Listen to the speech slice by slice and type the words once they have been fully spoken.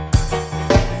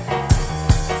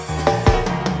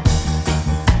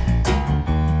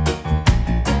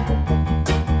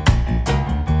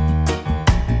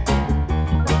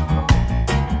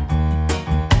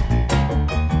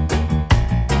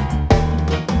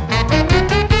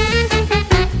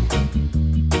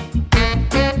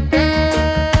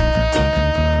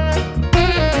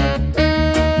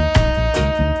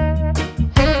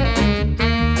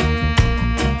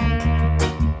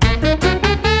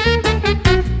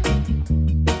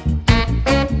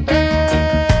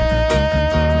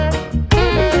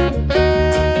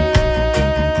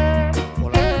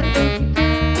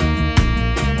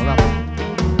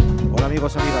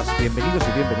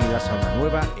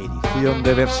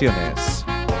de versiones.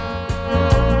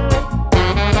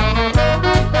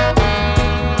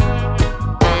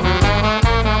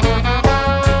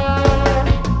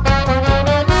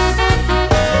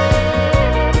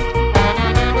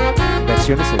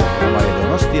 Versiones en el programa de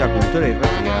Donostia, Cultura y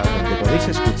Ratia, donde podéis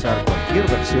escuchar cualquier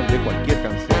versión de cualquier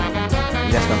canción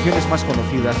y las canciones más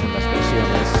conocidas en las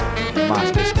versiones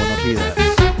más desconocidas.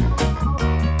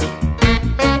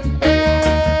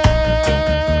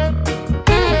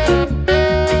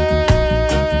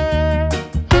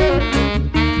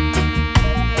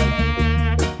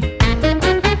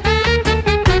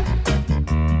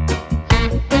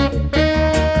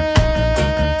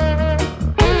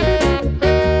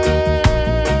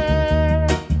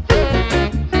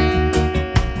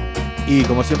 Y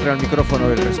como siempre al micrófono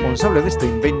el responsable de este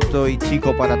invento y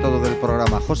chico para todo del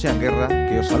programa, José Anguerra,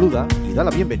 que os saluda y da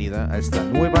la bienvenida a esta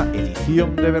nueva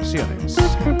edición de versiones.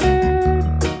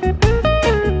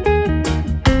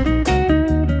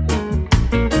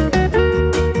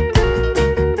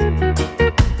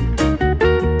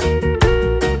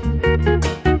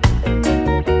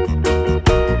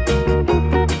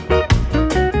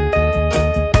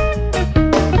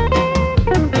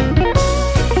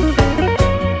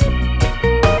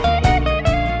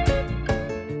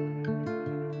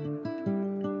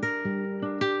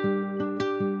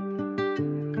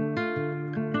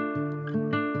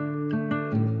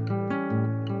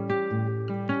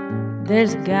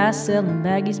 There's a guy selling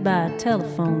baggies by a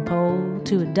telephone pole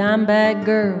to a dime bag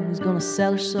girl who's gonna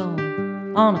sell her soul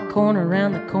on a corner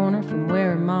around the corner from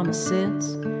where her mama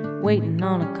sits, waiting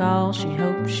on a call she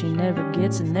hopes she never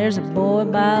gets. And there's a boy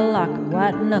by a locker,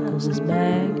 white knuckles his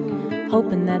bag,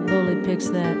 hoping that bully picks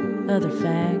that other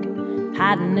fag,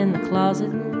 hiding in the closet,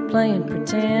 playing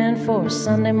pretend for a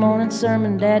Sunday morning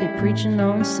sermon, daddy preaching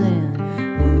on sin.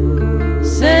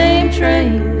 Same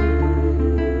train,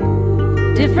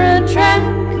 different track,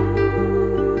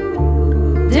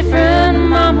 different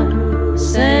mama,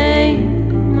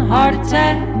 same heart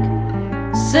attack,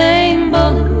 same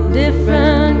bullet,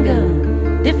 different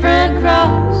gun, different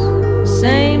cross,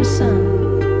 same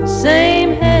sun,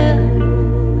 same hell,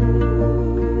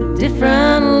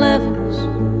 different levels,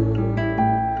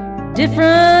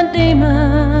 different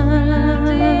demons,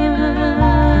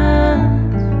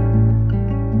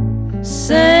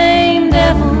 same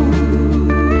devil.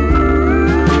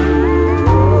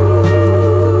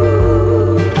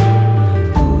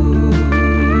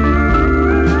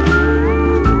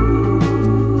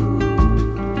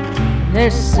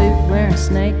 There's a suit-wearing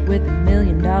snake with $1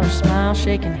 million smile,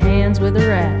 shaking hands with a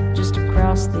rat just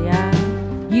across the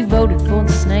aisle. You voted for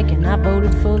the snake and I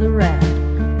voted for the rat.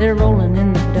 They're rolling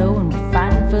in the dough and we're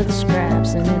fighting for the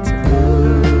scraps. And it's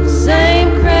the same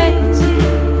crazy,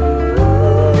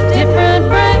 different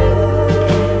brain,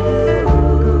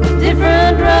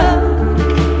 different drug,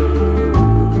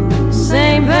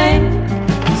 same vein,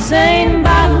 same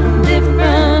bottle,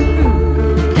 different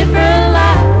fruit, different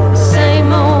life,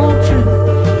 same old truth.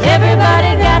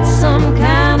 Everybody got some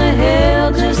kind of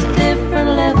hell, just different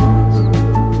levels,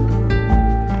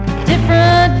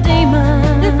 different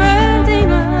demons, different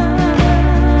demons,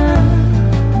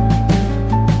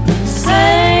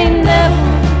 same devil.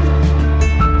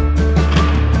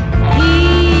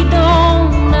 He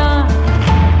don't know,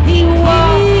 he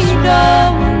walks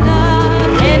around,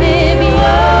 and if you're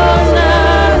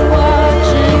not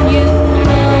watching, you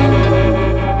run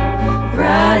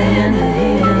right into him.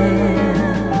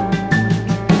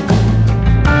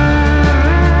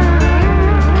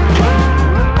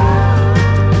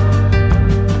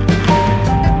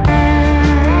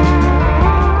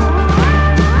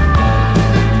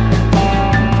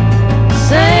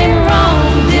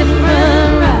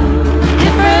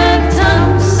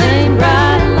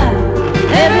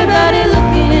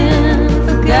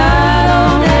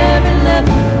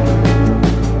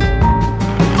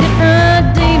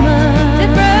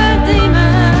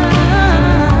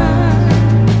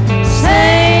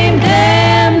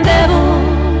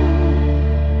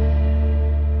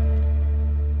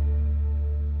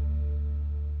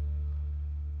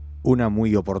 Una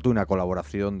muy oportuna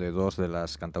colaboración de dos de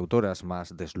las cantautoras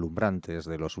más deslumbrantes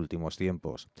de los últimos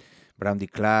tiempos. Brandi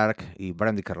Clark y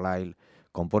Brandi Carlile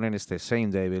componen este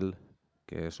Saint Devil,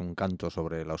 que es un canto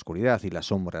sobre la oscuridad y las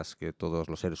sombras que todos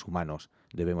los seres humanos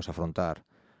debemos afrontar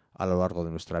a lo largo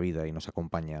de nuestra vida y nos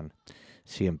acompañan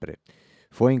siempre.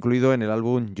 Fue incluido en el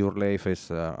álbum Your Life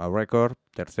is a Record,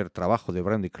 tercer trabajo de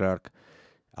Brandi Clark,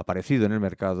 aparecido en el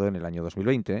mercado en el año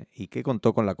 2020 y que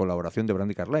contó con la colaboración de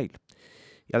Brandi Carlile.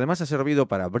 Y además ha servido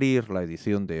para abrir la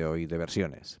edición de hoy de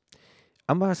versiones.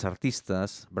 Ambas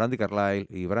artistas, Brandi Carlile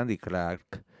y Brandi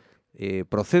Clark,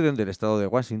 Proceden del estado de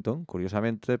Washington,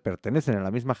 curiosamente, pertenecen a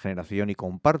la misma generación y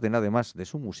comparten, además de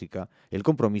su música, el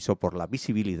compromiso por la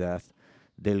visibilidad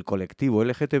del colectivo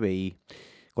LGTBI,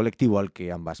 colectivo al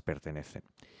que ambas pertenecen.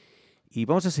 Y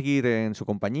vamos a seguir en su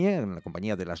compañía, en la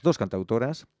compañía de las dos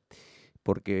cantautoras,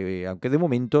 porque aunque de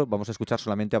momento vamos a escuchar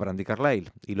solamente a Brandi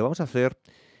Carlile, y lo vamos a hacer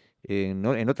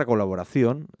en otra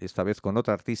colaboración, esta vez con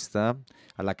otra artista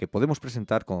a la que podemos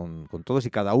presentar con todos y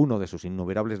cada uno de sus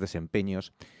innumerables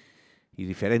desempeños y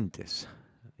diferentes,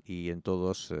 y en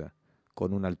todos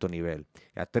con un alto nivel.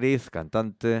 Actriz,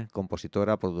 cantante,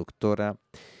 compositora, productora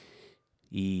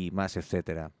y más,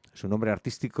 etcétera. Su nombre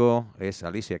artístico es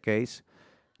Alicia Keys,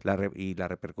 y la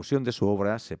repercusión de su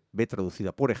obra se ve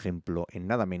traducida, por ejemplo, en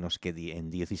nada menos que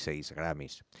en 16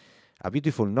 Grammys. A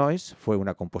Beautiful Noise fue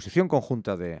una composición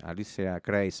conjunta de Alicia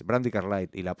Keys, Brandi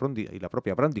Carlile y la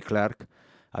propia Brandi Clark,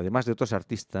 además de otros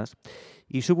artistas,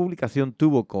 y su publicación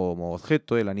tuvo como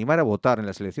objeto el animar a votar en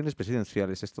las elecciones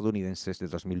presidenciales estadounidenses de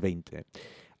 2020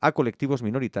 a colectivos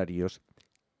minoritarios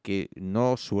que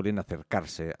no suelen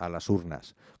acercarse a las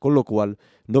urnas, con lo cual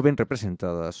no ven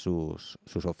representadas sus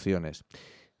opciones.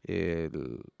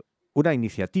 Una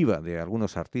iniciativa de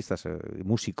algunos artistas y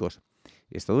músicos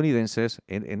estadounidenses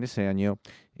en ese año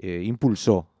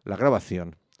impulsó la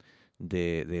grabación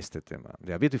de este tema,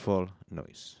 de A Beautiful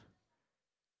Noise.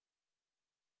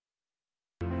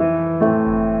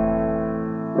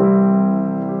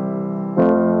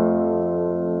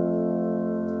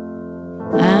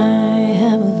 I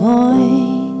have a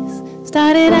voice,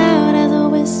 started out as a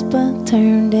whisper,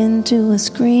 turned into a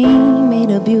scream,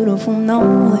 made a beautiful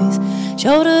noise,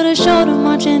 shoulder to shoulder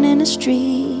marching in the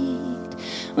street.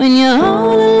 When you're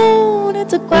all alone,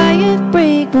 it's a quiet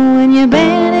break, but when you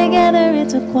band together,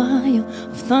 it's a choir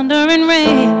of thunder and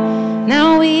rain.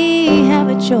 Now we have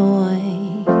a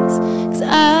choice, 'cause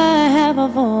I have a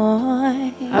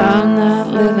voice. I'm not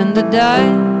living to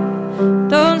die.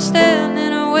 Don't stand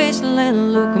in a wasteland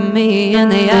and look at me in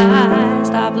the eye.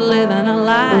 Stop living a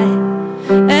lie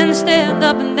and stand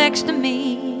up next to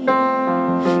me.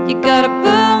 You gotta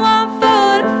put one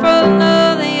foot in front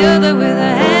of the other, with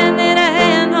a hand in a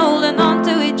hand holding on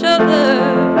to each other.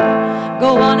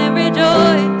 Go on and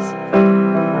rejoice,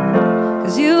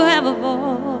 'cause you have a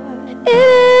voice. It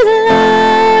is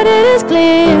loud, it is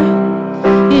clear,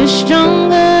 you're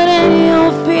stronger than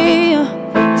your fear.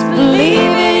 It's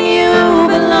believing you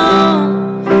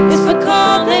belong, it's for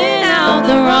calling out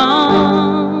the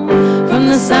wrong. From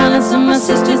the silence of my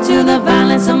sister to the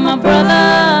violence of my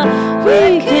brother,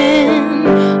 we can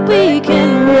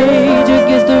rage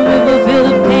against the river, feel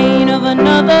the pain of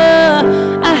another.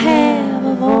 I have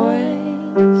a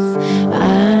voice,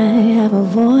 I have a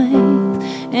voice,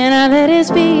 and I let it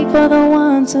speak for the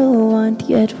ones who aren't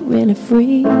yet really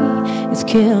free. It's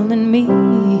killing me,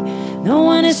 no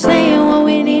one is saying what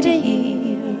we need to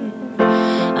hear.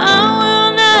 I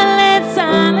will not let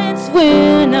silence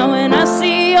win. Now when I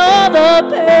see all the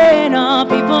pain our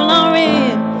people are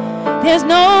in, there's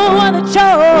no other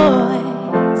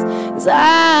choice, 'cause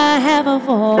I have a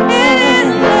voice. It is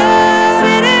loud,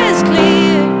 it is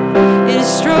clear, it is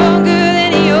stronger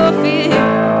than your fear.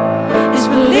 It's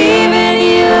believing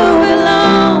you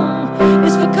belong,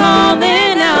 it's for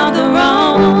calling out the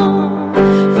wrong.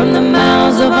 From the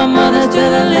mouths of our mothers to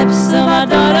the lips of our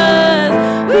daughters,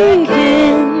 we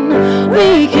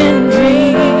can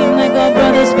dream like our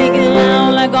brothers, speaking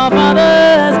loud like our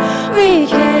fathers. We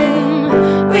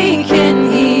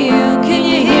can heal. Can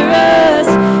you hear us?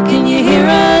 Can you hear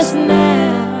us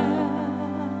now?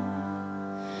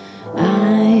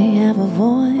 I have a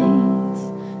voice,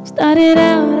 started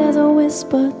out as a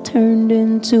whisper, turned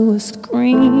into a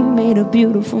scream, made a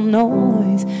beautiful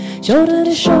noise, shoulder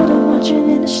to shoulder marching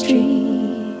in the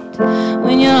street.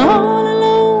 When you're all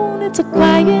alone, it's a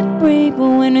quiet break, but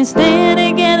when we stand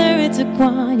together, it's a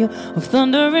choir of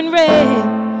thunder and rain.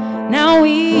 Now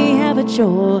we have a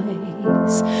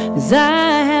choice, 'cause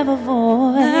I have a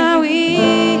voice. Now we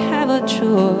have a choice,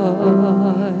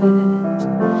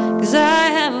 'cause I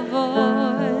have a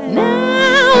voice.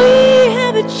 Now we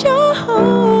have a choice,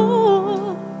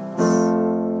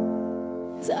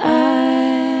 'cause I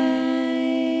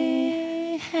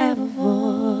have a voice.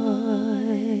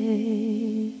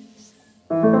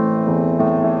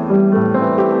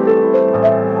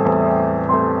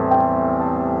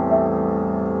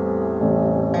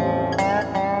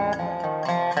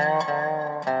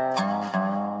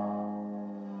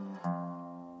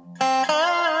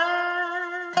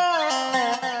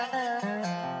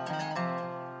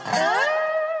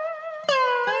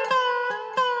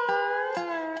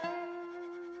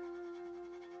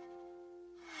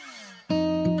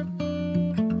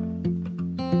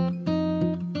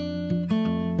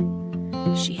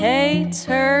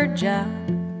 her job,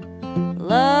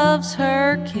 loves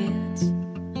her kids,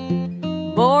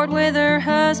 bored with her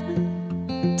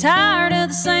husband, tired of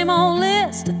the same old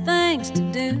list of things to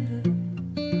do.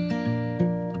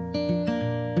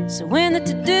 So when the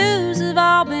to-dos have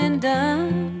all been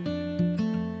done,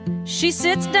 she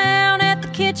sits down at the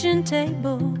kitchen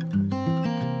table,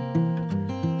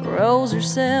 rolls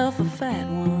herself a fat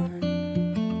one,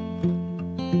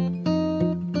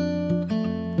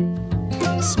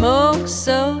 smoke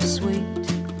so sweet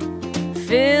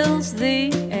fills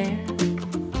the air.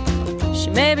 She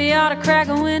maybe ought to crack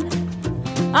a window.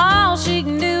 All she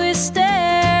can do is stare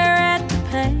at the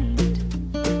paint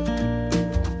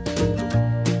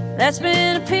that's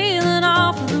been peeling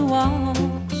off of the walls.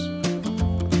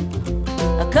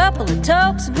 A couple of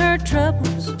tokes and her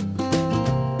troubles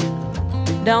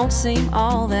don't seem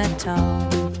all that tall.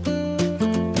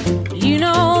 You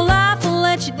know life will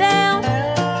let you down,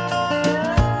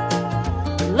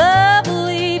 love will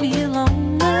leave you lonely.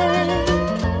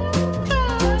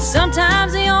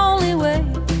 Sometimes the only way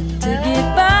to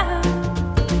get by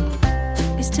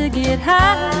is to get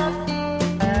high.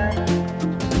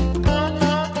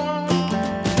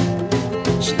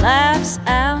 She laughs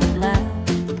out loud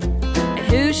at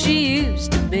who she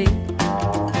used to be,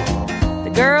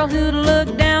 the girl who'd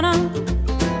look down on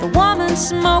the woman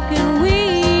smoking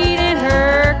weed in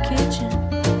her kitchen.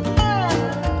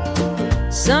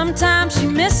 Sometimes she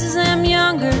misses them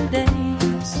younger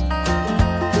days,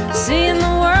 seeing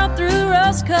the world through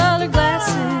rose-colored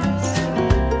glasses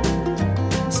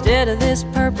instead of this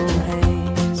purple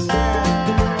haze.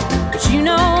 But you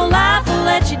know life will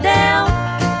let you down,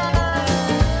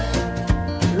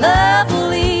 love will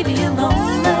leave you lonely.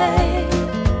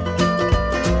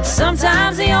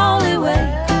 Sometimes the only way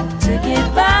to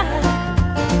get by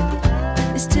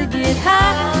is to get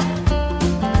high.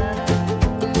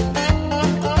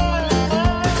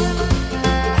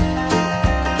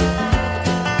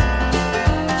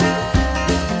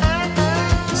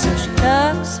 So she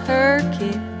tucks her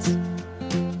kids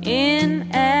in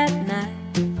at night,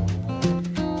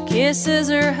 kisses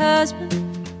her husband,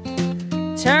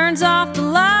 turns off the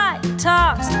light,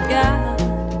 talks to God,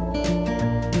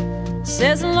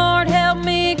 says, Lord, help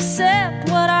me accept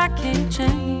what I can't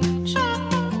change.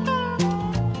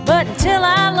 But until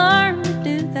I learn to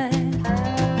do that,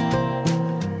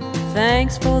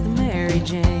 thanks for the Mary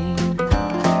Jane.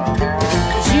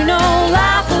 'Cause you know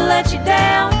life will let you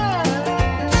down,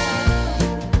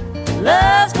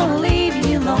 love's gonna leave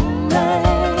you lonely.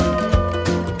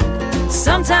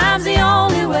 Sometimes the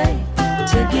only way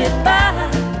to get by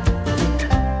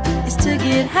is to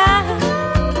get high.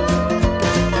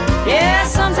 Yeah,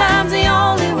 sometimes the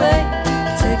only way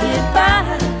to get by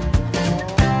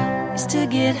is to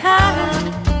get high.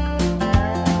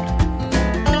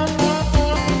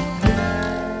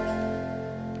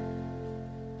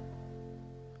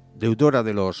 Deudora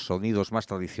de los sonidos más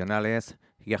tradicionales,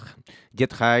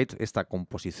 Jet Height, esta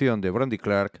composición de Brandi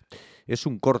Clark, es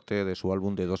un corte de su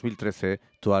álbum de 2013,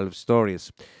 12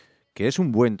 Stories, que es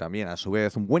un buen también, a su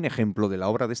vez, un buen ejemplo de la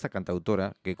obra de esta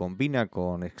cantautora que combina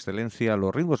con excelencia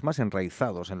los ritmos más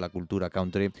enraizados en la cultura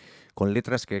country con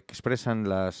letras que expresan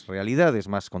las realidades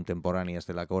más contemporáneas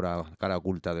de la cara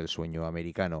oculta del sueño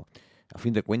americano. A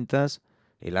fin de cuentas,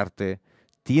 el arte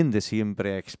tiende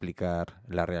siempre a explicar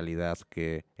la realidad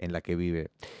en la que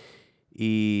vive.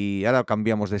 Y ahora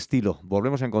cambiamos de estilo.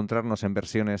 Volvemos a encontrarnos en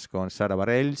versiones con Sarah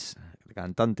Bareilles,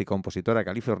 cantante y compositora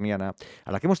californiana,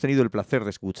 a la que hemos tenido el placer de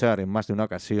escuchar en más de una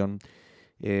ocasión,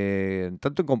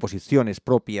 tanto en composiciones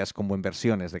propias como en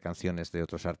versiones de canciones de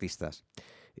otros artistas.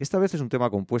 Esta vez es un tema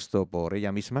compuesto por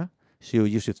ella misma, She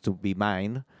Used to Be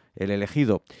Mine, el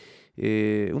elegido.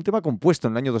 Un tema compuesto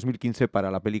en el año 2015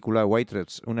 para la película White,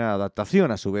 una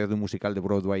adaptación a su vez de un musical de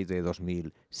Broadway de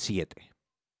 2007.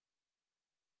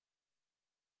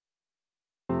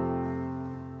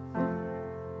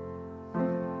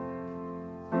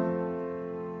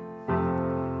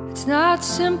 It's not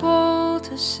simple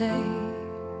to say,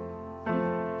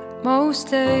 but most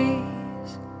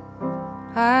days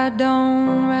I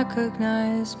don't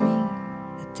recognize me,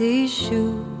 that these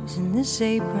shoes and this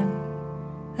apron,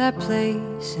 that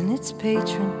place and its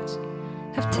patrons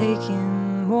have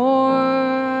taken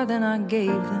more than I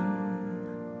gave them.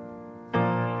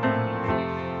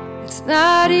 It's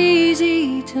not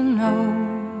easy to know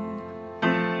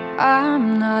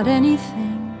I'm not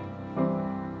anything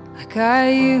like I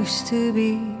used to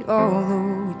be,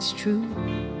 although it's true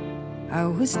I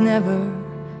was never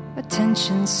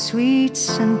attention's sweet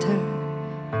center.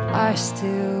 I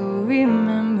still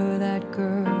remember that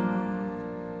girl.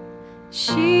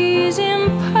 She's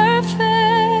imperfect,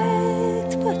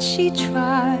 but she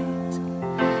tries.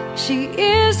 She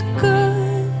is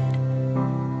good,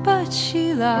 but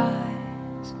she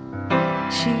lies.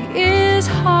 She is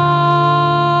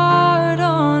hard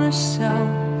on herself.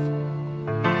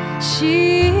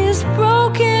 She is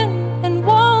broken and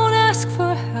won't ask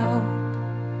for help.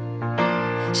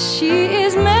 She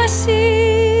is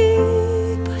messy,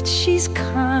 but she's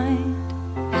kind.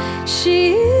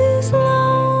 She is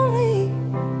lonely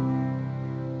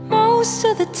most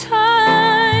of the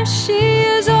time. She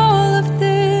is all of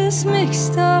this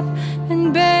mixed up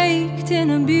and baked in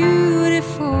a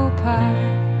beautiful pie.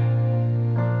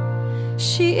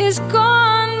 She is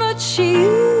gone, but she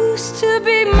used to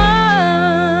be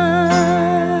mine.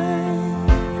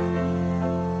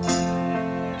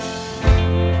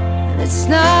 And it's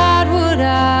not what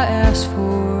I asked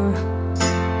for.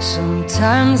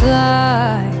 Sometimes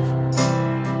life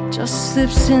just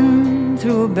slips in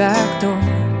through a back door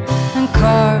and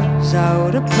carves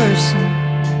out a person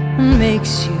and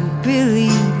makes you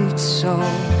believe it's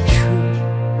all true.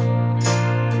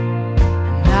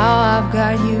 And now I've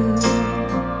got you,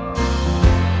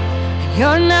 and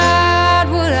you're not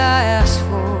what I asked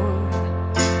for.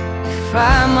 If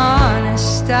I'm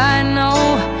honest, I know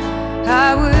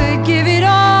I would give it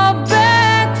all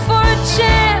back for a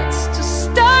chance to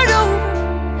start over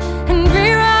and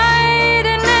rewrite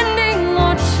an ending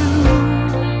or two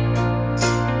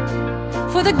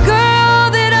for the girl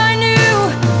that I knew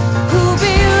who'll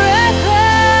be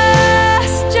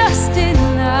reckless just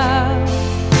enough,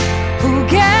 who'll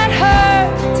get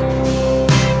hurt,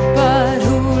 but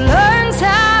who learns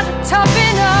how to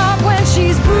toughen up when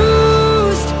she's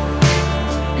bruised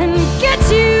and gets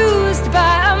used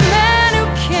by a man who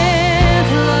can't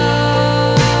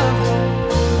love.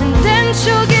 And then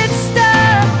she'll get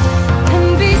stuck and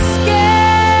be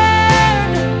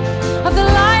scared of the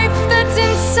life that's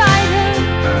inside her,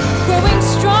 growing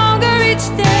stronger each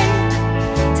day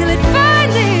till it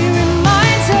finally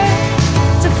reminds her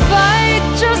to fight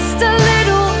just a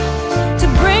little, to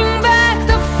bring back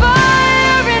the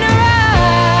fire in her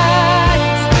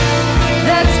eyes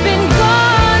that's been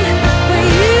gone but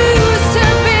used to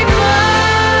be mine.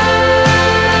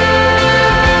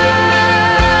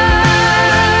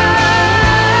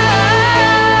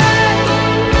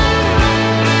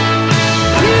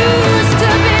 Used to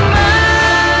be mine.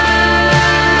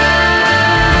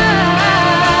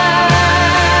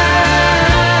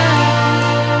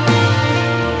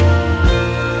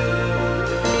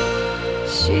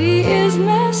 She is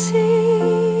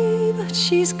messy, but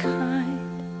she's kind.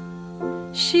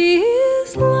 She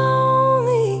is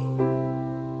lonely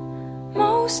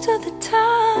most of the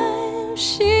time.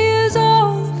 She is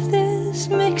all of this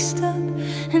mixed up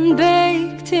and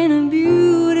baked in a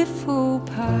beautiful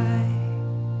pie.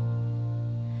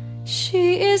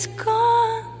 She is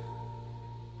gone,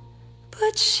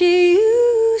 but she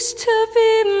used to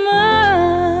be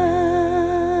mine.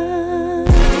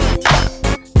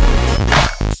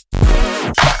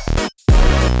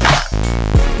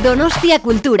 Donostia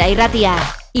Kultura Irratia,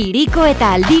 hiriko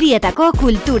eta aldirietako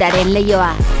kulturaren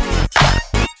leioa.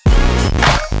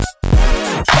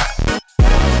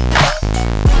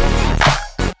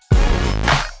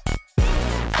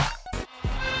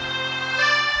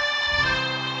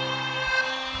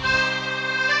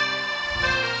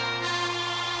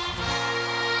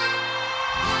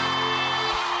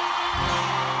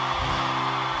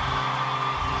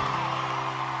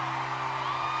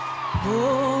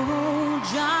 Oh,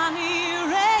 Johnny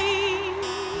Ray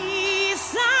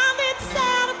sounded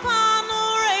sad upon the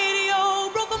radio,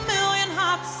 broke 1,000,000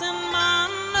 hearts in my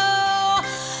know.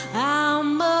 Our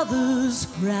mothers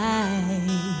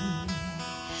cried,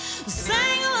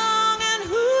 sang along, and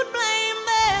who'd blame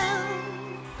them?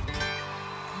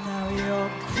 Now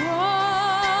you're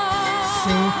grown,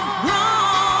 so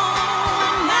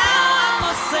grown. Now I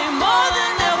must say more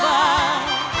than ever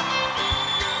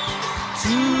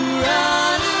to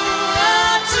run away.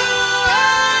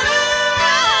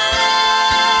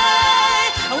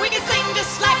 We can sing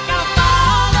just like our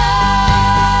father.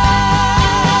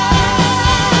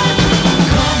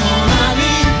 Come on,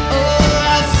 honey.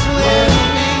 Oh, I swear it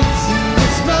means in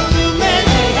this moment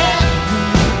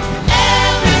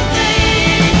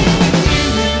everything. You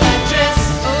in that dress,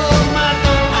 oh my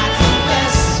God,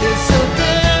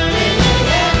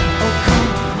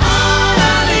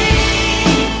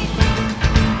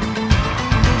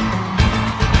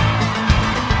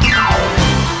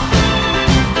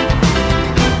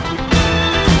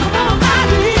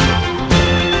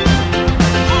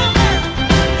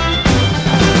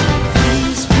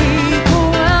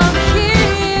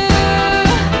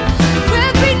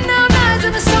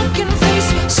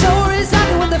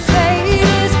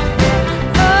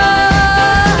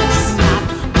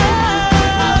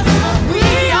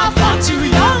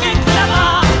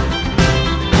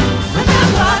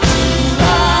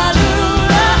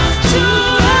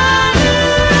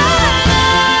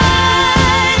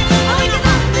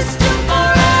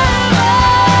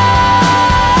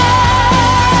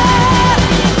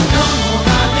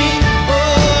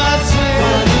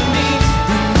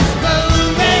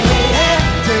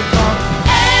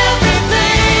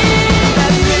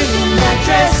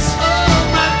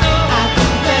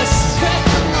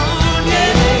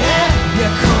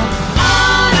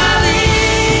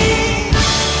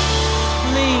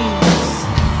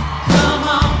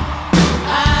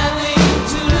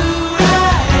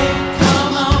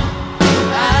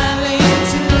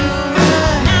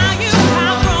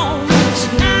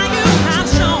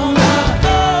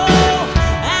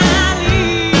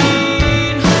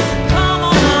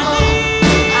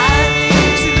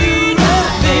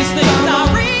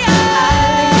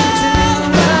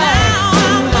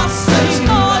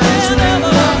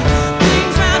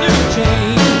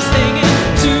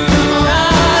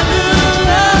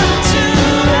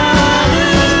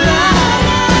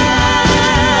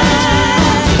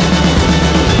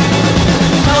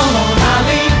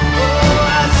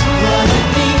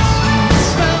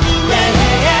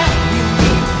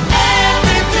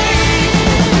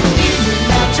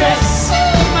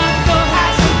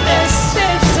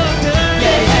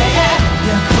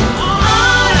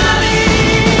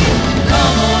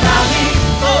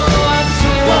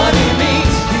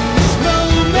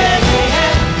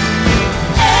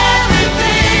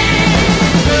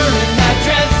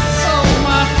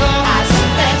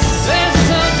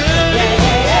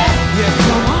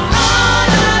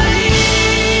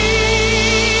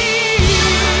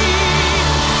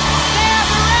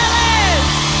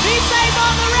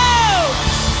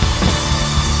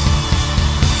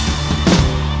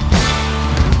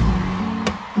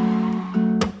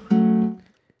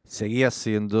 seguía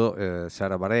siendo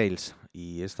Sarah Bareilles,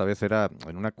 y esta vez era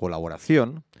en una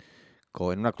colaboración,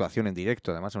 en una actuación en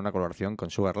directo, además en una colaboración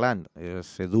con Sugarland,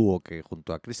 ese dúo que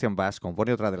junto a Christian Bass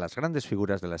compone otra de las grandes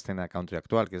figuras de la escena country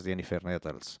actual, que es Jennifer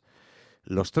Nettles.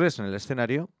 Los tres en el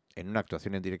escenario, en una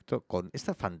actuación en directo, con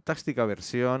esta fantástica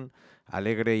versión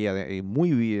alegre y muy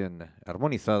bien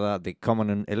armonizada de Come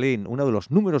On Elaine, uno de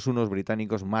los números unos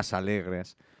británicos más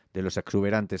alegres de los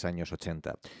exuberantes años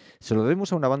 80. Se lo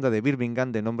debemos a una banda de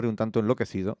Birmingham de nombre un tanto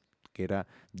enloquecido, que era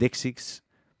Dexys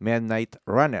Midnight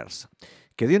Runners,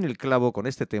 que dio en el clavo con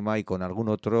este tema y con algún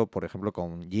otro, por ejemplo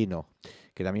con Gino,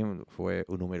 que también fue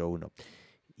un número uno.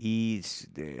 Y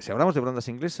si hablamos de bandas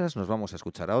inglesas, nos vamos a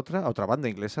escuchar a otra banda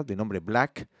inglesa de nombre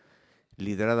Black,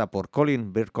 liderada por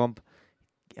Colin Bircombe,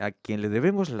 a quien le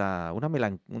debemos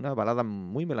una balada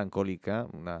muy melancólica,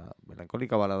 una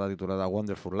melancólica balada titulada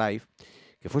Wonderful Life,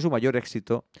 que fue su mayor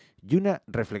éxito, y una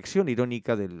reflexión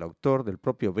irónica del autor, del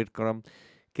propio Bircombe,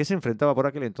 que se enfrentaba por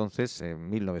aquel entonces, en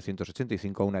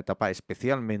 1985, a una etapa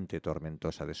especialmente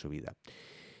tormentosa de su vida.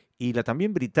 Y la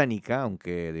también británica,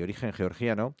 aunque de origen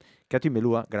georgiano, Katy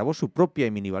Melua grabó su propia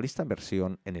y minimalista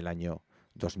versión en el año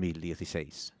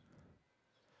 2016.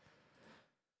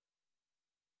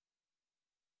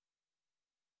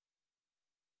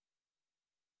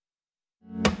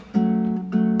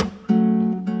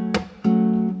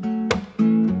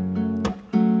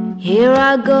 Here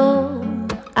I go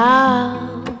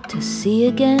out to sea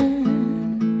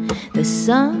again. The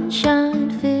sunshine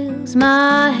fills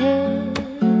my head,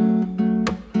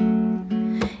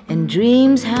 and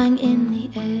dreams hang in the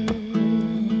air.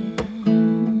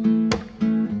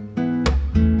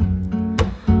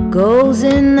 Goals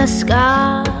in the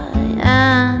sky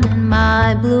and in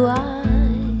my blue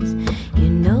eyes, you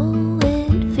know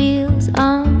it feels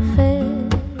unfair.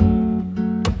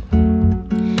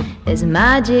 There's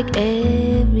magic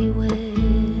everywhere.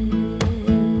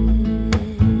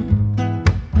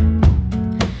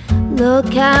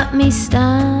 Look at me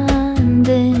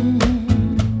standing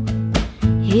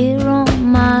here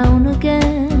on my own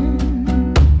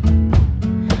again.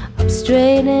 I'm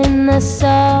straight in the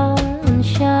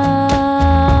sunshine.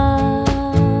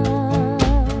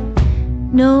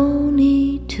 No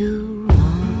need to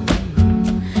run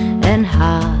and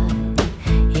hide.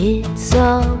 It's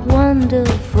a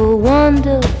wonderful,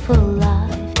 wonderful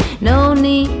life. No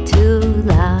need to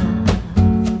laugh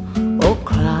or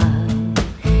cry.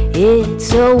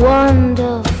 It's a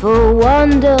wonderful,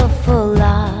 wonderful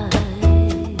life.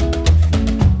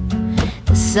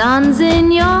 The sun's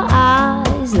in your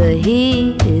eyes, the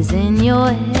heat is in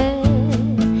your head.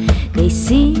 They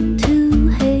seem to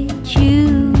hate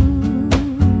you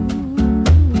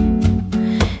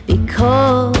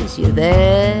because you're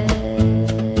there.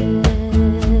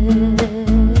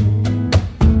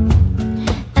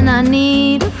 And I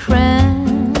need a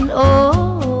friend,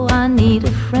 oh, I need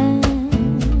a friend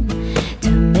to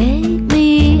make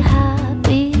me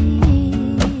happy.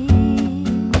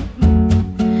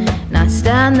 And I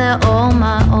stand there on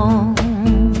my own.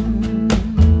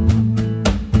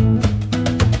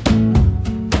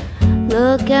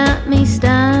 Look at me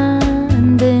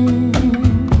standing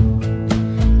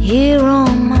here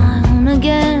on my own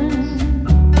again.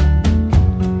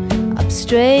 Up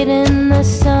straight in the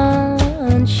sunshine.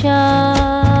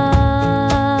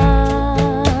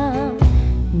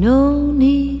 No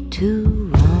need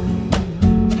to run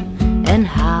and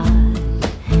hide.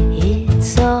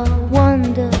 It's a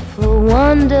wonderful,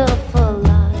 wonderful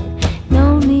life.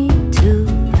 No need to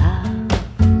laugh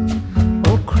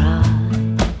or cry.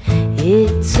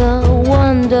 It's a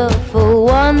wonderful,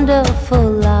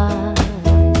 wonderful life.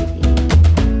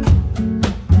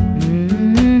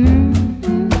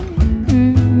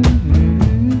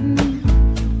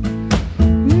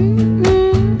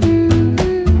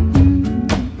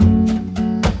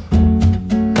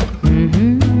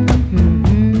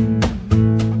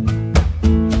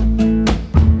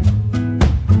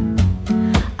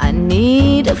 I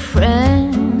need a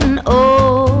friend,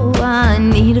 oh, I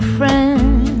need a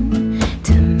friend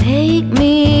to make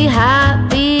me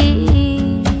happy,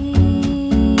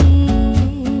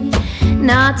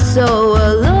 not so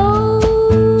alone.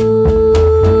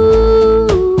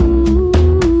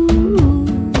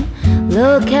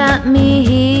 Look at me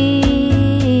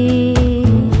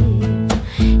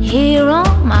here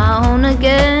on my own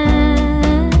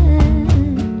again,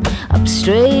 up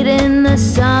straight in the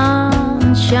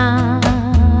sunshine.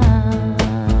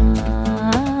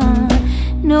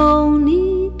 No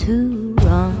need to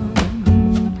run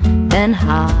and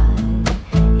hide.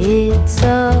 It's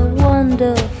a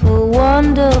wonderful,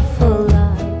 wonderful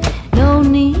life. No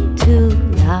need to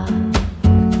laugh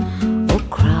or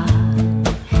cry.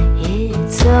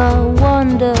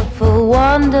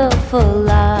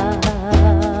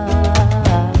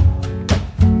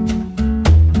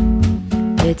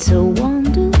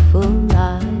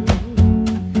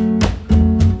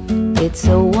 It's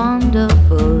a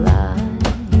wonderful life.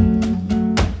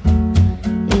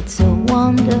 It's a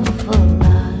wonderful life.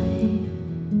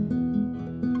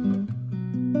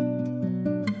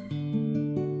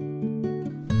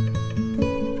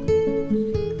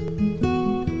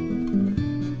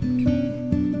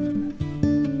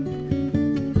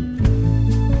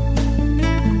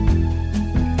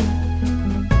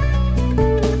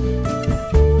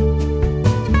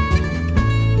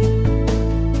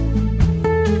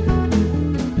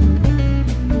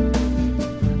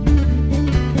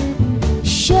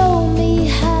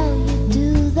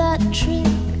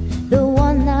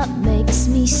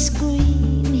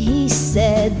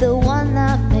 The one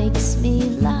that makes me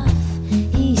laugh,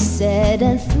 he said,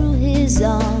 and threw his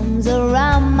arms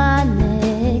around my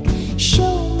neck.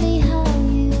 Show me how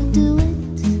you do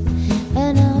it,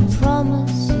 and I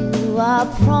promise you, I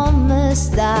promise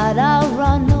that I'll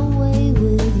run away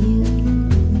with you.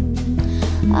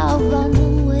 I'll run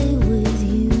away with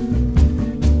you.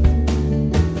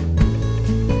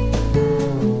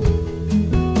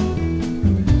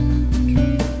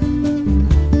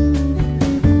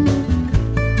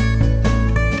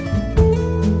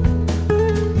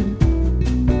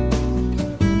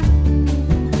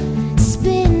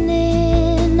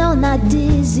 That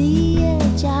dizzy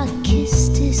edge, I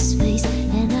kissed his face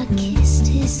and I kissed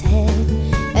his head,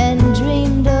 and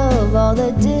dreamed of all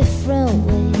the different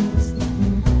ways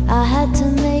I had to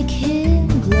make him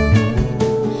glow.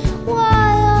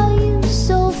 Why are you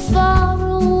so far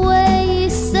away? He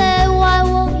said, why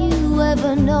won't you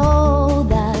ever know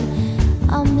that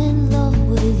I'm in love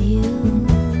with you,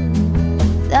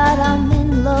 that I'm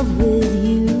in love with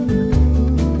you.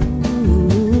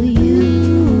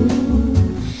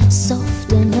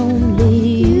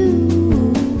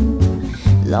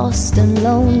 Lost and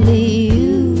lonely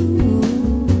you,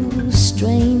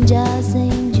 strange as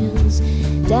angels,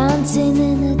 dancing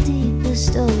in the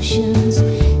deepest oceans,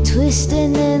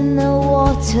 twisting in the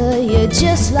water. You're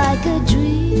just like a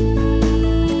dream,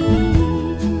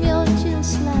 you're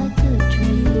just like a dream.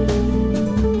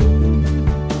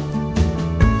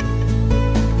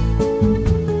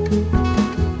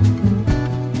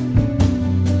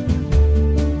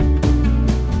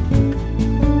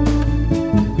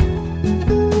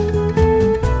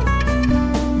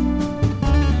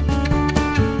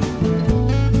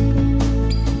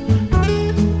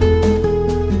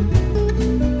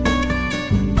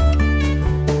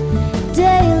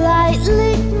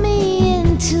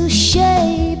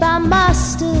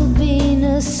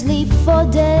 Asleep for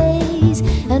days,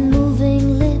 and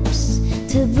moving lips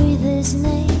to breathe his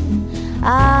name.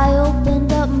 I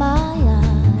opened up my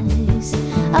eyes,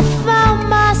 I found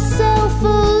myself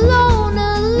alone,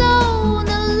 alone,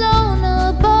 alone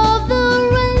above the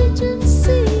raging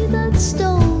sea that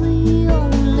stole the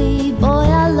only boy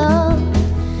I loved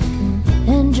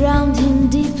and drowned him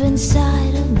deep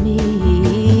inside of me.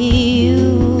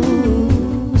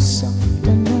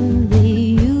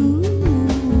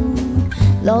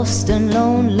 Lost and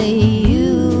lonely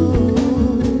you,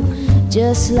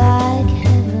 just like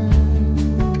heaven.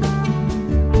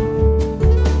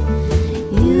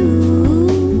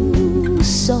 You,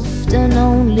 soft and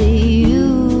only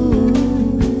you,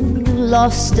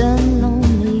 lost and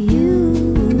lonely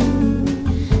you,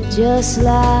 just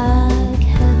like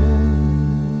heaven.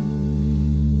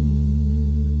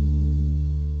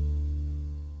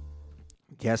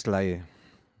 Just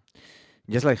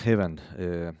Like Heaven,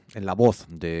 en la voz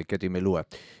de Katie Melua,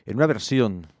 en una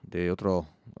versión de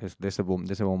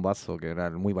ese bombazo que era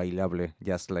muy bailable,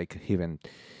 Just Like Heaven,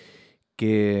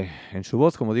 que en su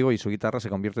voz, como digo, y su guitarra se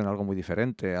convierte en algo muy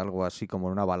diferente, algo así como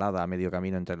en una balada a medio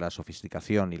camino entre la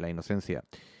sofisticación y la inocencia,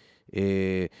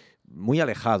 muy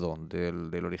alejado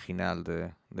del original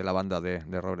de la banda de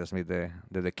Robert Smith de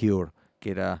The Cure,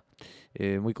 que era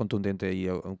muy contundente y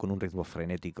con un ritmo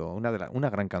frenético, una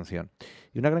gran canción.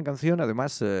 Y una gran canción,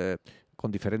 además, a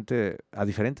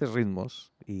diferentes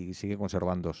ritmos, y sigue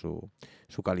conservando su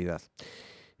calidad.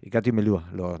 Y Katy Melua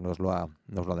nos lo ha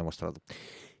demostrado.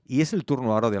 Y es el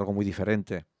turno ahora de algo muy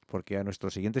diferente, porque a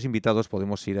nuestros siguientes invitados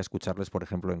podemos ir a escucharles, por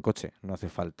ejemplo, en coche. No hace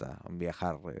falta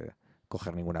viajar,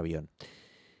 coger ningún avión.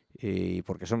 Y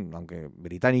porque son, aunque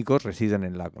británicos, residen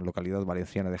en la localidad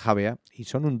valenciana de Javea y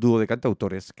son un dúo de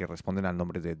cantautores que responden al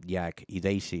nombre de Jack y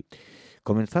Daisy.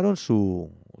 Comenzaron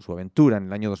su aventura en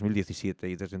el año 2017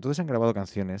 y desde entonces han grabado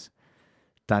canciones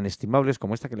tan estimables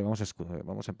como esta que le vamos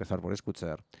a empezar por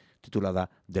escuchar, titulada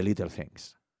The Little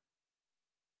Things.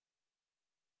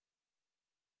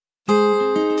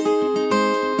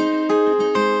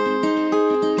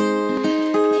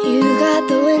 You got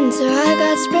the winter, I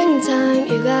got springtime.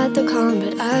 You got the calm,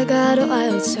 but I got a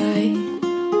wild side.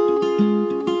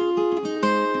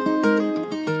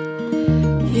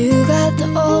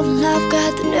 old and I've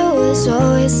got the new. There's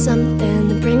always something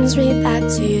that brings me back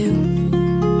to you.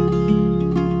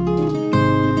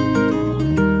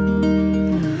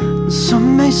 Some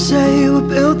may say we're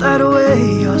built that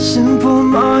way. Our simple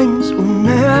minds will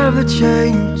never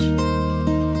change.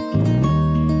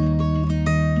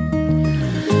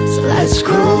 So let's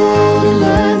grow to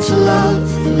learn to love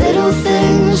the little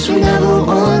things we never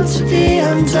want to be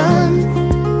undone.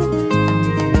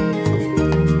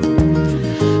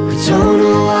 We don't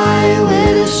know why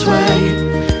we're this way,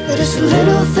 but it's the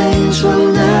little things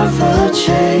we'll never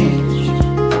change.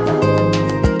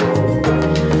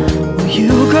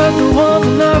 You got the warmth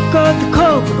and I've got the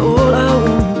cold, but all I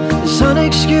want is an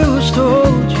excuse to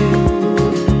hold you.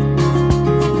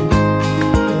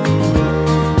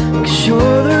 'Cause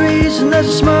you're the reason there's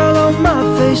a smile on my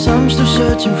face. I'm still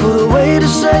searching for the way to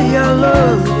say I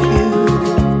love you.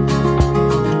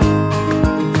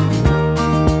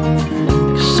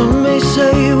 'Cause some may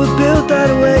say we're built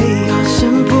that way. Our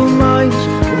simple minds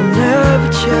will never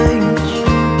change.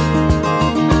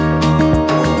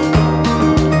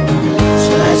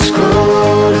 Let's grow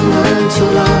to learn to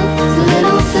love the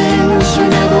little things we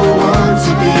never want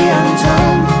to be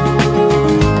undone.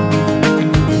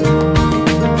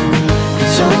 We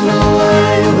don't know why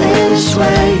we're this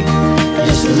way, but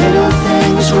it's the little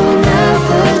things we'll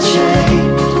never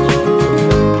change.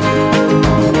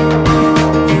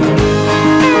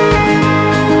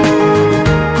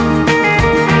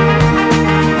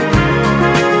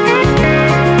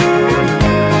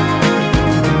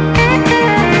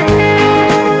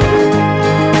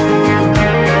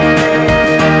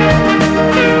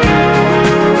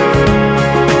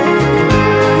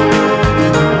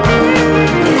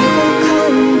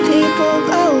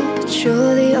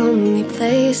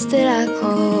 That I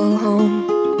call home.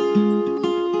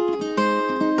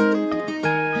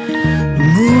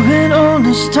 Moving on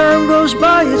as time goes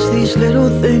by, it's these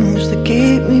little things that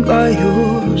keep me by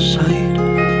your side.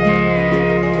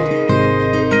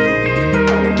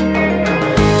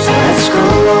 So let's go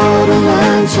on and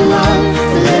learn to love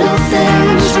the little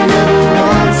things we never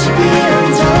want to be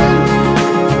undone.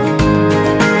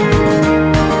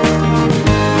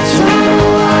 Don't know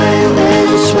why we're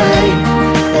this way,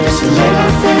 but it's the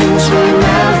little things we'll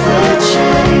never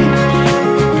change.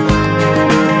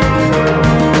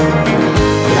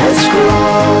 Let's grow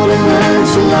old and learn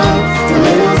to love the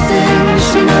little things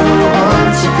we never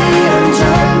want to be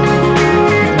undone.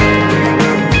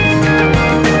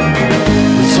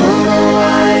 We don't know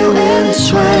why we're this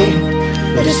way,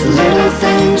 but it's the little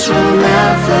things we'll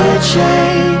never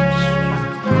change.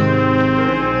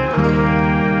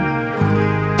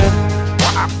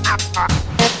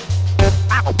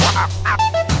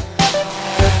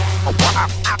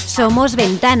 Somos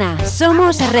ventana,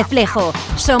 somos reflejo,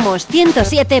 somos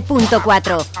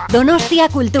 107.4, Donostia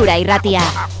Kultura Irratia.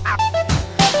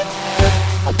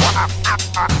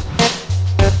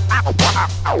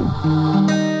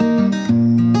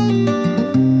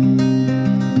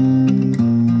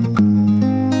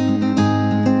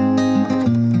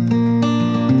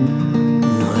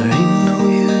 No, there ain't no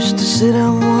use to sit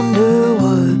and wonder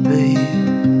why, babe.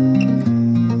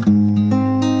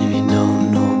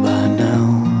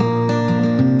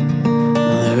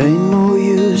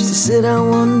 Sit and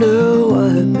wonder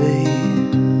why, babe.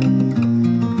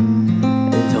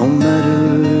 It don't matter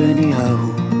anyhow.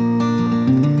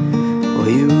 Well,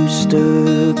 your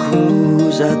rooster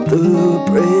crows at the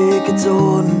break of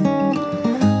dawn.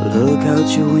 Look out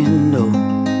your window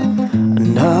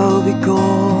and I'll be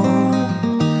gone.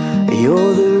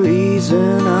 You're the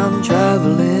reason I'm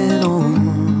traveling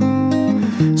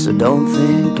on. So don't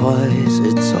think twice,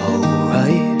 it's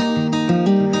alright.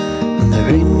 There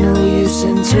ain't no use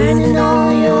in turning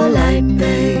on your light,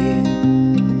 babe.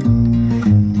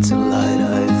 It's a light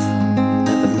I've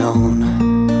never known.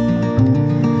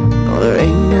 No, there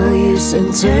ain't no use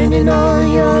in turning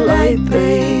on your light,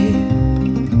 babe.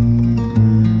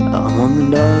 I'm on the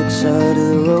dark side of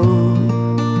the road.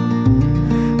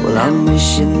 Well, I'm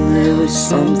wishing there was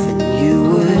something you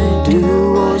would do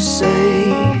or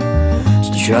say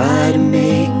to try to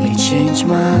make me change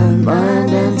my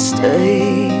mind and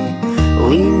stay.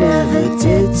 We never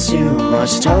did too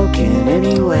much talking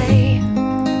anyway,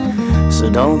 so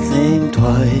don't think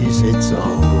twice, it's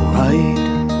alright.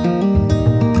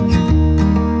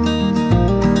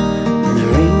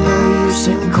 There ain't no use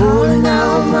in calling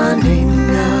out my name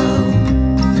now,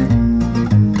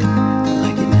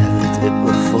 like you never did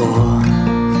before.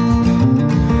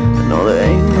 No, there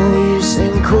ain't no use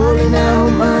in calling out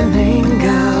my name,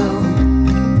 gal.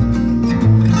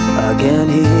 I can't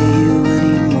hear you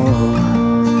anymore.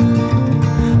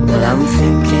 Well, I'm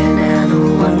thinking and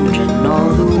wondering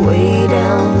all the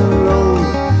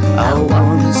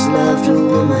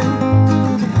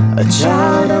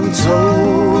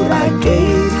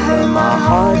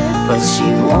but she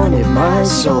wanted my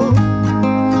soul.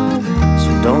 So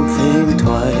don't think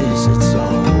twice, it's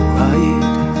alright.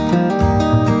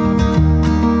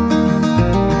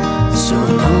 So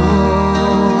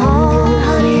long,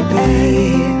 honey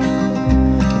babe,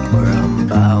 where I'm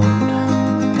bound,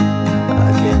 I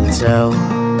can tell.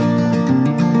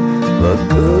 But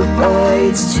goodbye,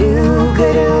 it's too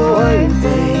good a word,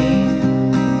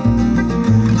 babe.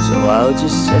 So I'll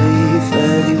just say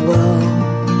fairly well.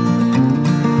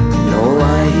 No,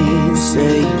 I ain't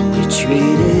saying you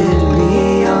treated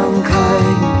me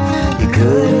unkind. You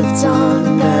could have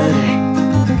done better,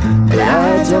 but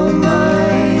I don't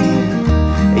mind.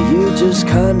 You just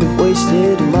kind of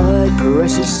wasted my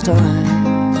precious time.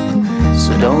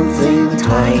 So don't think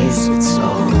twice, it's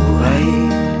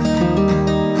alright.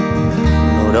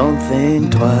 No, don't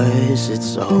think twice,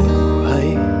 it's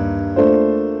alright.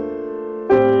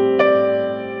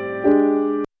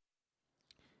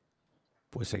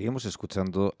 Pues seguimos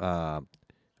escuchando a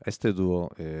este dúo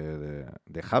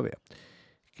de Javea,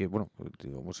 que bueno,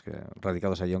 digamos que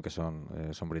radicados allí, aunque son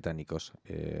británicos,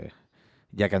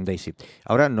 Jack and Daisy.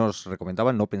 Ahora nos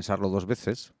recomendaban no pensarlo dos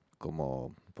veces,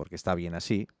 como porque está bien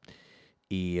así,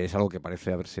 y es algo que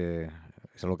parece haberse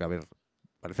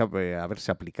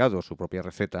aplicado su propia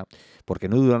receta, porque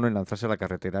no dudaron en lanzarse a la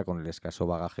carretera con el escaso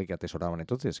bagaje que atesoraban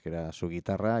entonces, que era su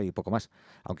guitarra y poco más,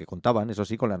 aunque contaban, eso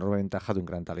sí, con la enorme ventaja de un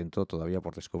gran talento todavía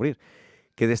por descubrir,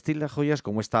 que destila joyas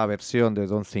como esta versión de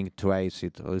Don't Think Twice,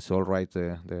 It's All Right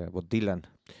de Bob Dylan,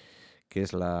 que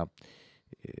es una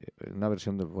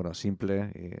versión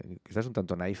simple, quizás un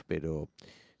tanto naif, pero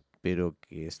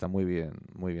que está muy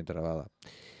bien trabada.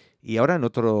 Y ahora, en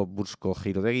otro brusco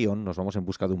giro de guión, nos vamos en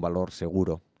busca de un valor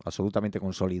seguro, absolutamente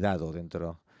consolidado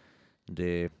dentro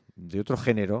de otro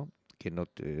género que no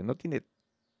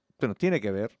tiene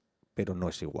que ver, pero no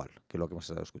es igual que lo que hemos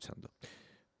estado escuchando.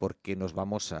 Porque nos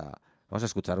vamos a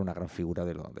escuchar una gran figura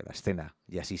de la escena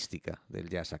jazzística del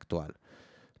jazz actual.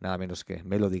 Nada menos que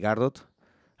Melody Gardot,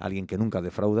 alguien que nunca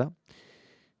defrauda,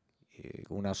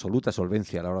 con una absoluta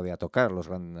solvencia a la hora de atacar los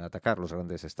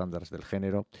grandes estándares del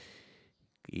género,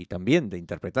 y también de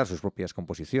interpretar sus propias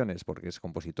composiciones, porque es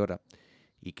compositora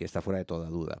y que está fuera de toda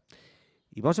duda.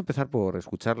 Y vamos a empezar por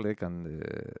escucharle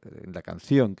en la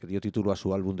canción que dio título a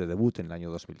su álbum de debut en el año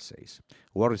 2006,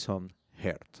 Worrisome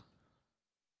Heart.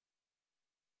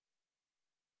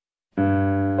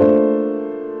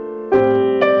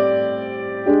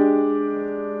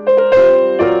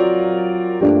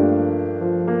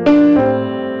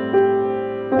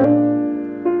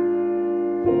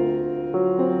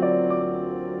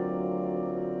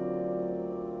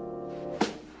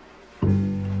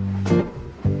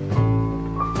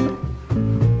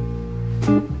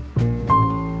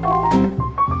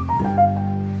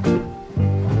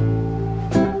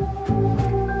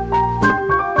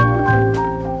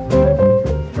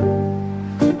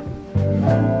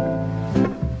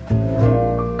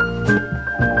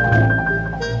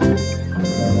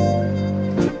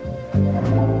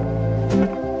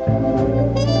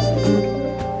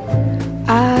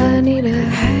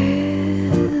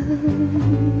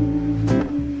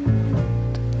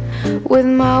 With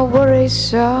my worries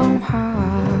somehow,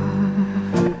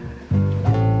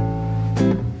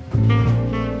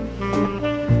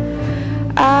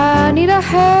 I need a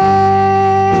hand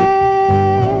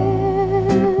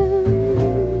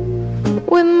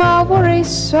with my worries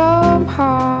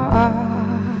somehow.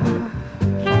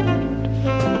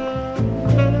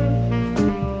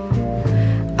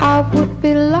 I would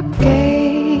be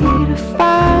lucky to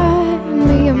find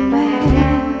me a man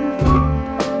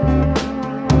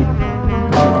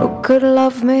who could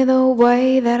love me the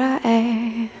way that I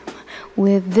am,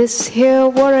 with this here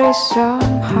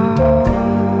worrisome heart.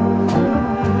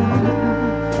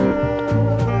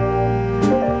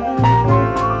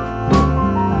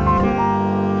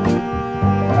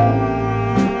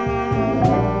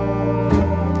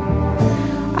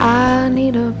 I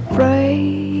need a break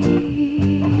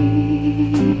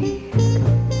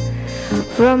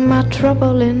from my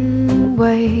troubling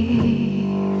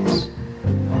ways.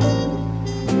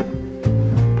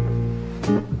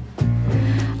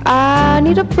 I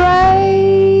need a break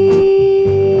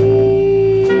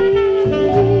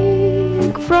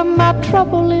from my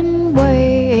troubling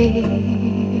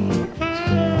ways.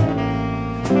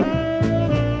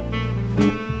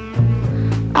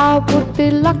 I would be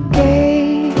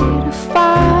lucky to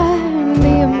find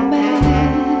me a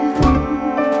man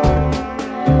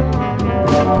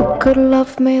who could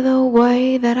love me the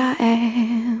way that I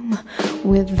am,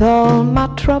 with all my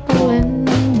troubling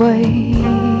ways.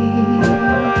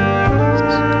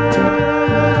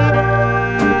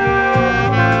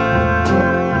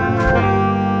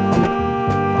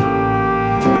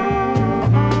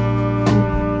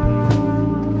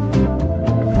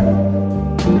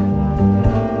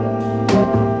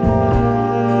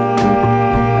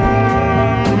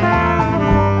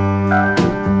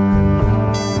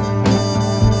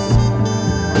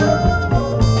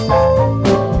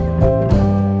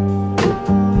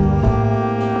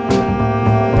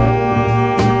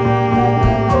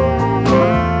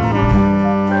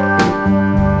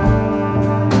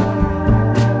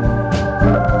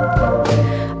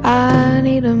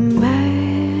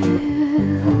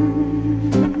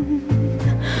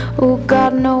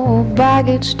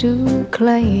 baggage to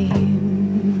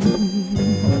claim.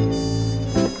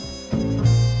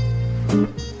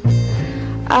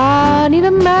 I need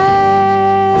a man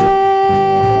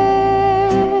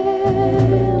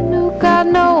who got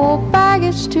no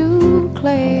baggage to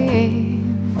claim.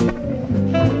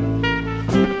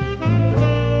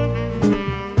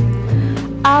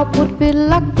 I would be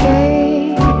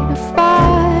lucky to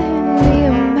find me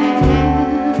a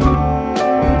man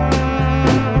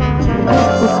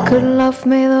who could love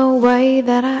me the way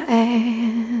that I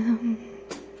am.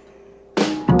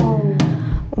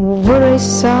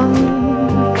 Worrisome,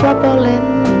 troubling,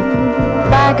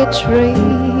 baggage-free,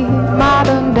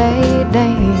 modern-day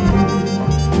dame.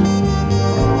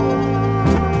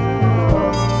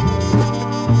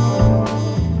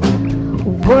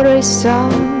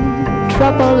 Worrisome,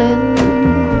 troubling,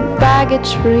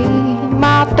 baggage-free,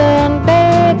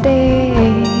 modern-day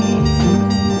dame.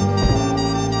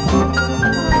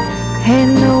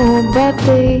 Ain't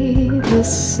nobody the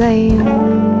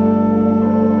same.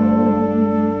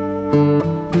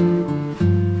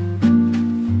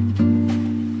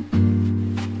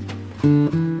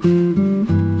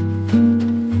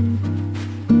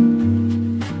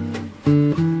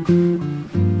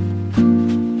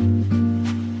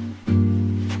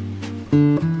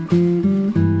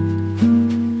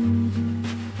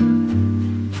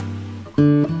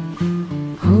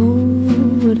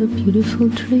 Beautiful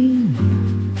dream.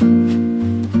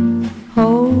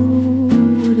 Oh,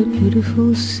 what a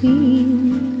beautiful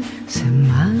scene. C'est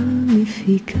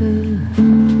magnifique.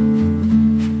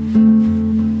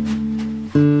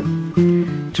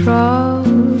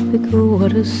 Tropical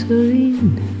water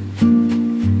serene.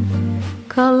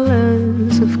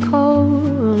 Colors of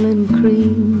coral and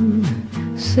cream.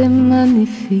 C'est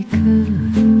magnifique.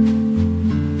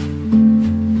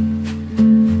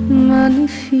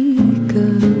 Magnifique.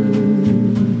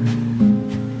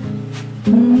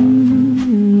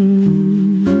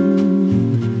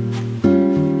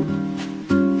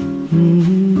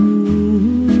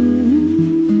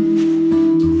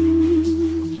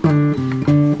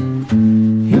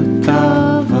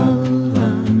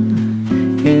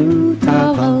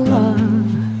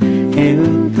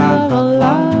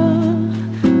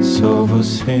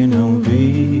 Você não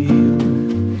viu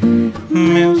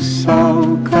meu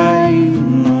sol cair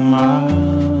no mar.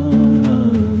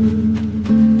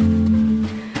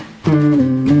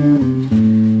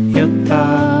 Eu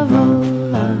tava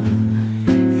lá,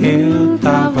 eu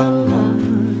tava lá,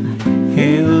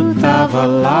 eu tava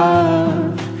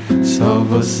lá. Só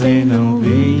você não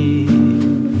viu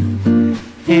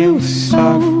eu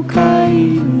sol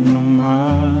cair no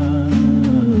mar.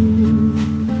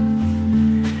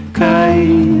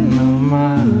 Cair no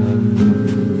mar,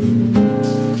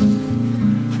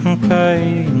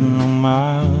 cair no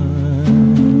mar,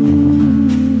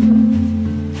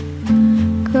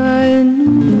 cair no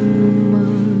mar.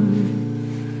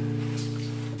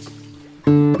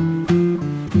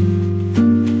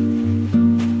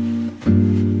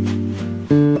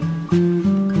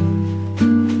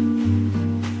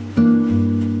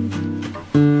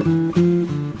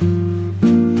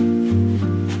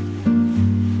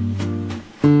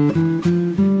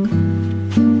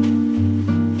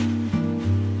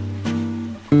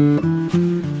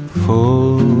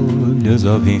 Folhas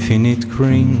of infinite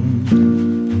green,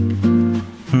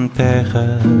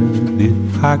 terra de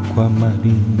água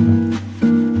marinha,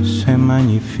 c'est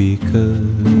magnifique.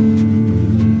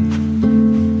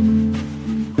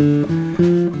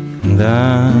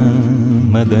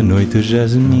 Dama da noite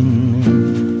jasmine,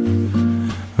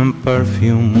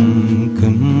 perfume que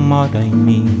mora em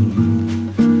mim,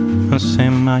 c'est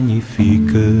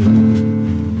magnifique.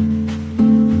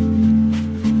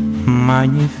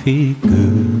 Magnifique.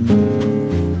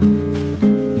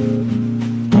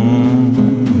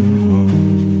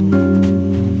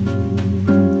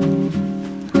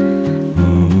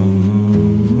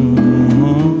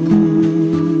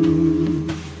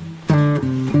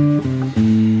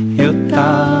 Eu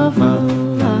tava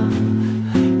lá,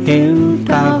 eu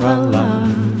tava lá,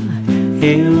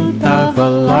 eu tava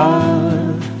lá.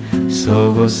 Só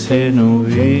você não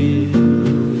viu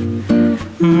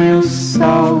meu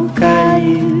sol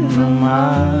cair no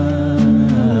mar.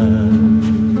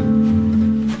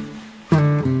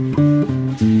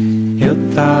 Eu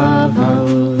tava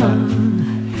lá,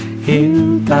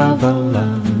 eu tava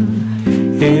lá,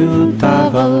 eu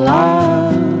tava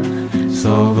lá.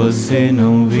 Só você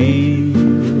não viu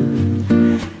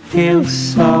eu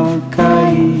sol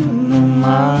cair no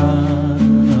mar.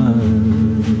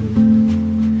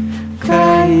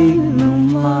 Cair no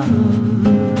mar,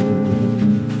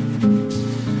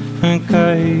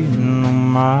 cair no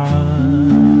mar.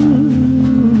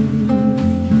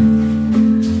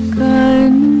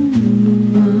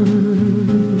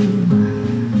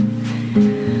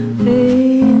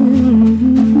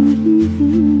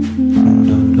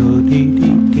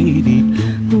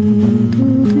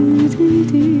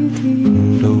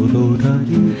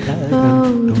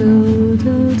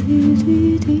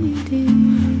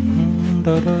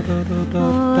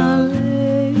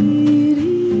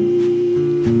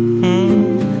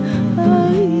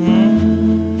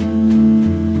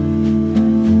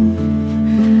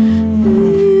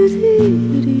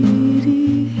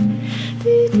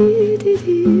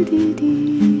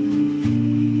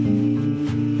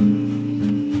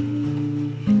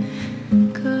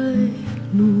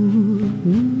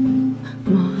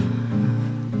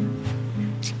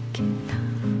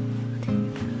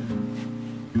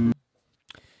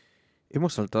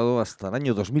 Hemos saltado hasta el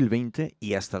año 2020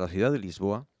 y hasta la ciudad de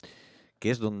Lisboa, que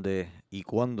es donde y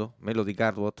cuando Melody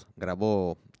Gardot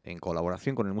grabó, en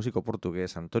colaboración con el músico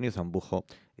portugués António Zambujo,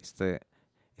 este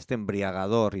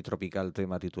embriagador y tropical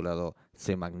tema titulado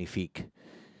C'est Magnifique,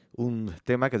 un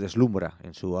tema que deslumbra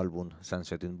en su álbum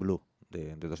Sunset in Blue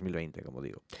de 2020, como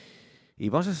digo. Y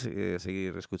vamos a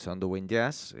seguir escuchando buen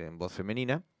jazz en voz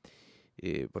femenina,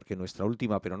 porque nuestra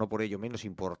última, pero no por ello menos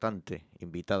importante,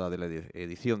 invitada de la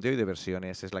edición de hoy de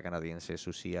Versiones es la canadiense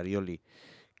Susie Arioli,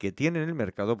 que tiene en el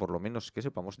mercado, por lo menos que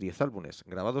sepamos, 10 álbumes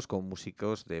grabados con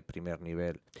músicos de primer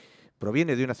nivel.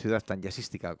 Proviene de una ciudad tan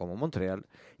jazzística como Montreal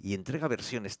y entrega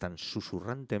versiones tan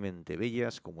susurrantemente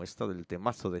bellas como esta del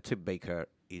temazo de Chet Baker,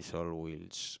 It's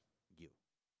Always You.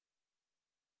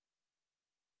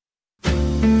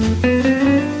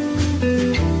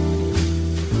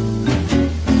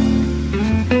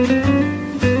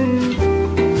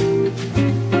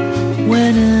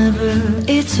 Whenever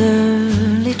it's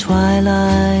early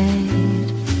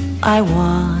twilight, I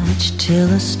watch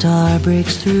till a star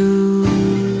breaks through.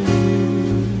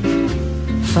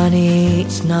 Funny,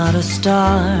 it's not a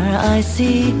star I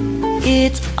see,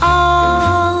 it's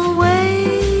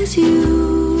always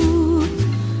you.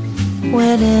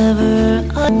 Whenever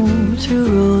I go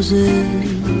through roses,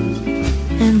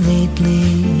 and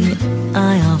lately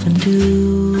I often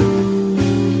do.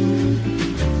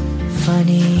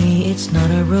 Funny, it's not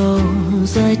a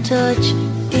rose I touch,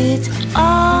 it's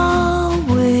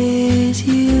always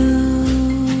you.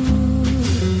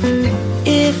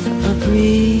 If a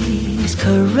breeze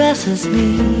caresses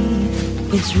me,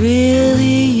 it's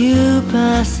really you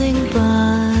passing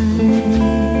by.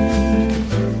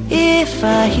 If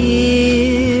I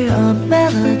hear a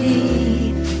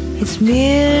melody, it's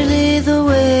merely the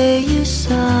way you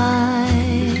sigh.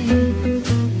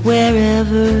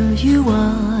 Wherever you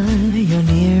are, you're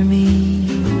near me.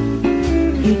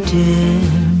 You dare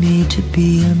me to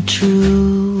be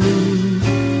untrue.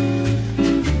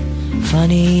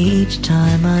 Funny, each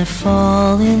time I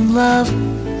fall in love,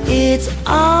 it's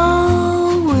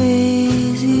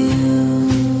always you.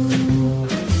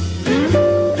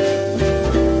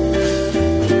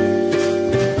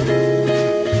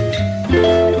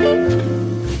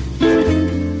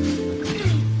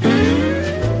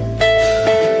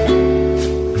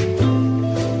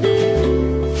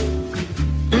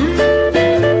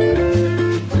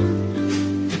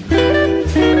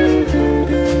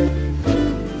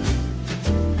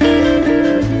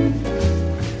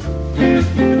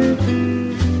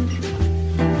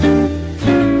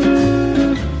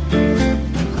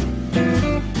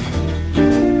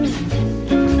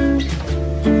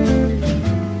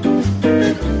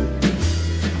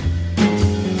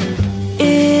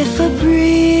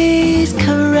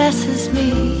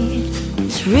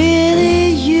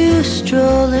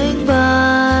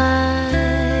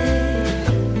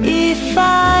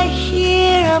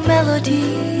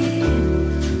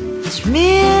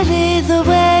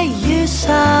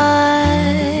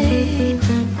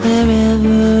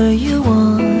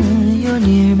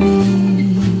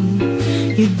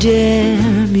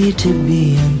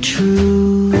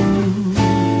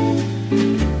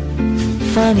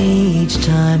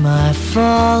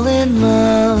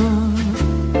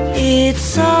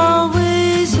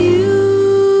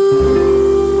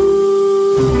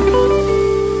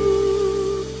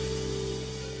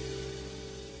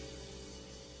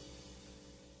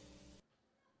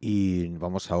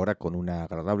 Ahora con una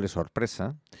agradable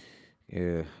sorpresa,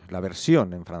 la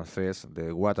versión en francés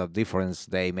de What a Difference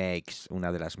They Makes,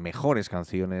 una de las mejores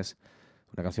canciones,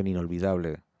 una canción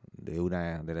inolvidable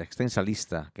de la extensa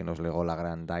lista que nos legó la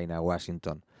gran Dinah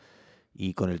Washington.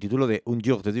 Y con el título de Un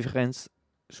jour de différence,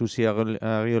 Susie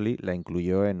Arioli la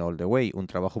incluyó en All the Way, un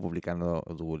trabajo publicado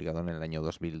en el año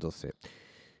 2012.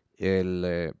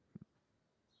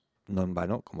 No en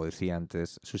vano, como decía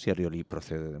antes, Susie Arioli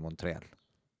procede de Montreal.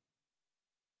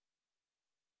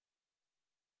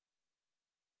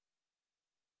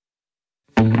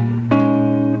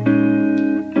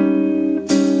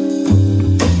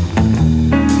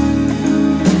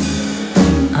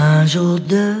 Un jour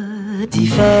de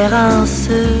différence,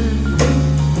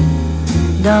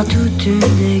 dans toute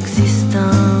une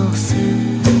existence.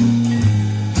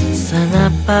 Ça n'a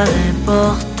pas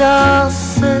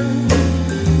d'importance,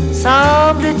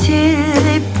 semble-t-il,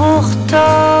 et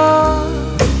pourtant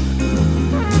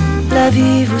la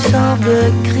vie vous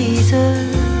semble grise.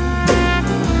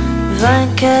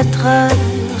 24 heures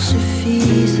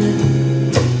suffisent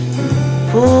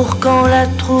pour qu'on la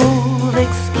trouve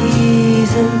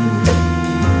exquise.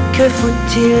 Que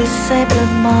faut-il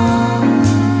simplement?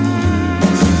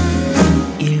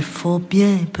 Il faut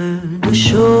bien peu de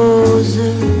choses.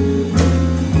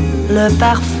 Le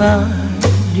parfum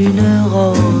d'une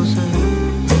rose,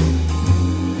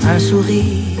 un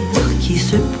sourire qui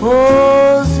se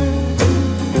pose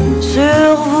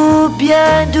sur vous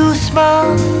bien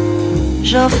doucement.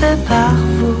 J'en fais par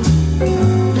vous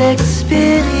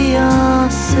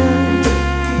l'expérience.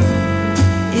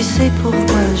 Et c'est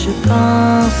pourquoi je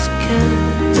pense que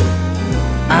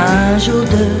un jour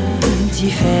de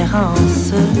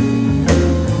différence,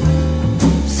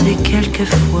 c'est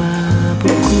quelquefois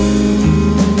beaucoup.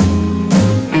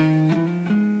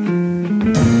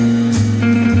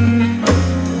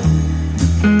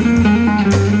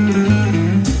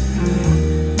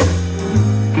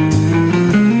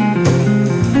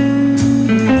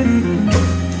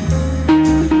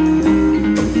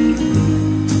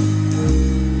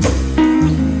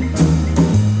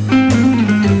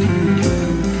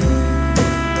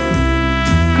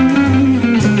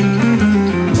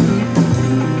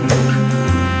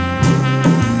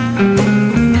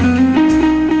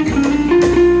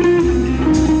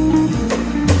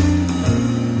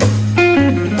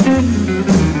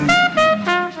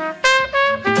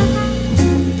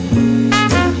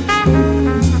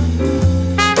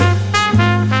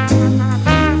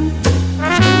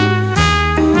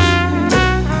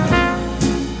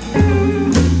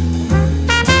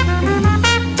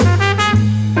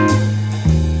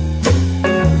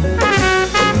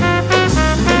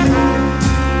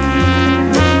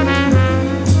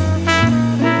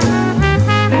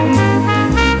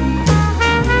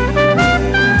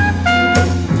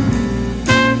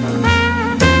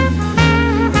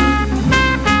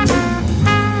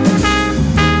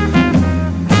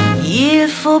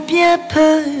 Bien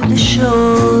peu de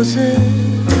choses,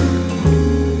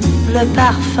 le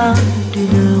parfum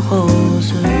d'une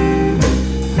rose,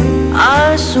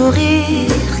 un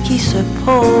sourire qui se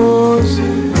pose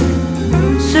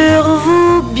sur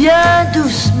vous bien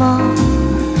doucement.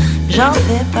 J'en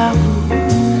fais par vous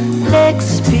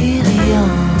l'expérience.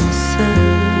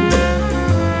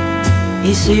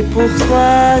 Et c'est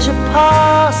pourquoi je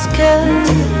pense que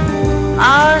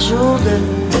un jour de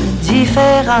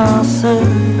différence,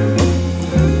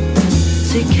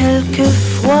 c'est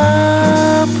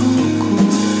quelquefois beaucoup.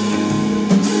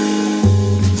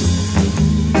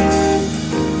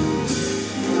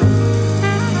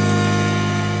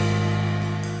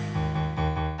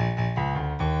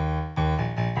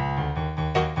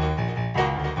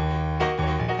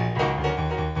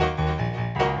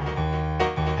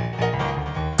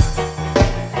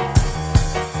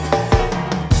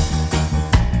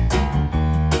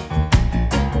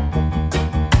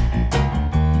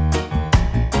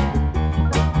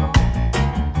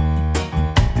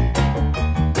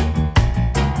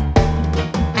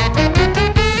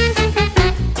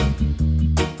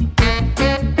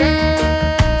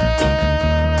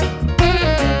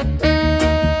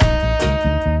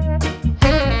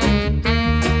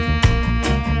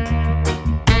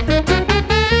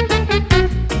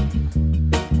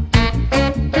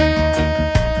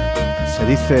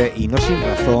 Y no sin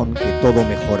razón, que todo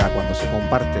mejora cuando se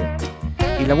comparte.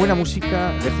 Y la buena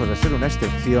música, lejos de ser una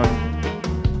excepción,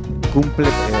 cumple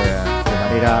de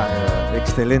manera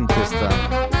excelente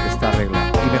esta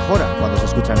regla. Y mejora cuando se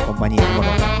escucha en compañía.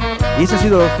 Bueno, y ese ha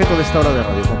sido el objeto de esta hora de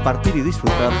radio: compartir y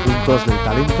disfrutar juntos del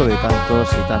talento de tantos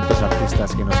y tantos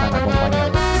artistas que nos han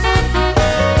acompañado.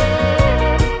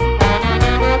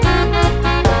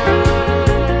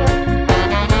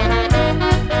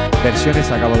 Versiones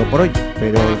ha acabado por hoy,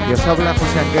 pero el que os habla,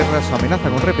 José Anguerra, os amenaza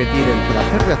con repetir el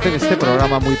placer de hacer este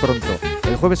programa muy pronto,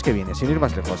 el jueves que viene, sin ir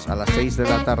más lejos, a las 6 de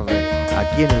la tarde,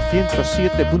 aquí en el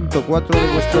 107.4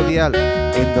 de vuestro dial,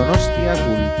 en Donostia,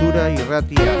 Cultura y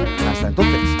Ratia. Hasta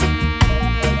entonces.